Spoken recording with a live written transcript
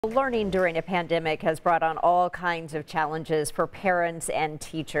Learning during a pandemic has brought on all kinds of challenges for parents and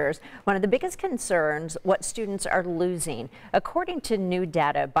teachers. One of the biggest concerns, what students are losing. According to new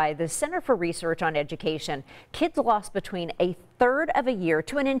data by the Center for Research on Education, kids lost between a third of a year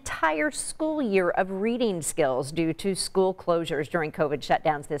to an entire school year of reading skills due to school closures during COVID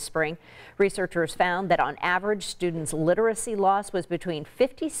shutdowns this spring. Researchers found that on average, students' literacy loss was between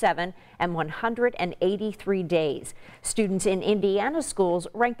 57 and 183 days. Students in Indiana schools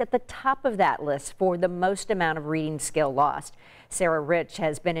ranked at the top of that list for the most amount of reading skill lost. Sarah Rich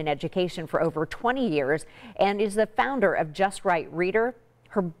has been in education for over 20 years and is the founder of Just Right Reader.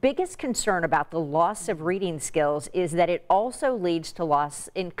 Her biggest concern about the loss of reading skills is that it also leads to loss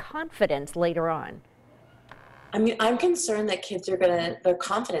in confidence later on. I mean, I'm concerned that kids are their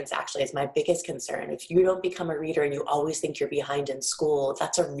confidence actually is my biggest concern. If you don't become a reader and you always think you're behind in school,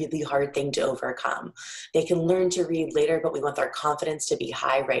 that's a really hard thing to overcome. They can learn to read later, but we want their confidence to be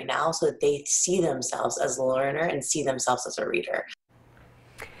high right now so that they see themselves as a learner and see themselves as a reader.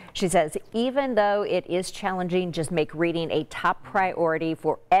 She says even though it is challenging, just make reading a top priority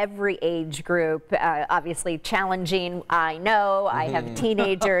for every age group. Obviously challenging, I know. I have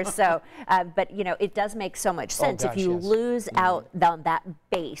teenagers, so but you know, it does make so much sense. If you lose out on that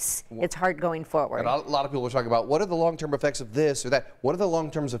base, it's hard going forward. And a lot of people are talking about what are the long-term effects of this or that. What are the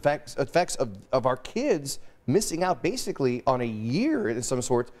long-term effects of our kids missing out basically on a year in some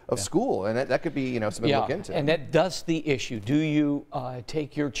sort of school, and that could be, you know, something to look into. And that's the issue. Do you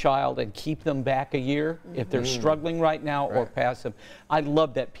take your child and keep them back a year if they're struggling right now, or pass them? I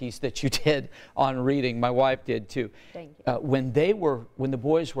love that piece that you did on reading. My wife did too. Thank you. When the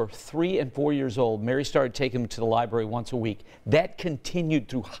boys were 3 and 4 years old, Mary started taking them to the library once a week. That continued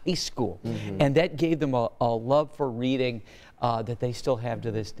through high school, and that gave them a love for reading that they still have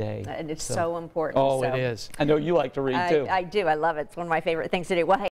to this day. And it's so important. Oh, it is. I know you like to read too. I do. I love it. It's one of my favorite things to do. Well, hey,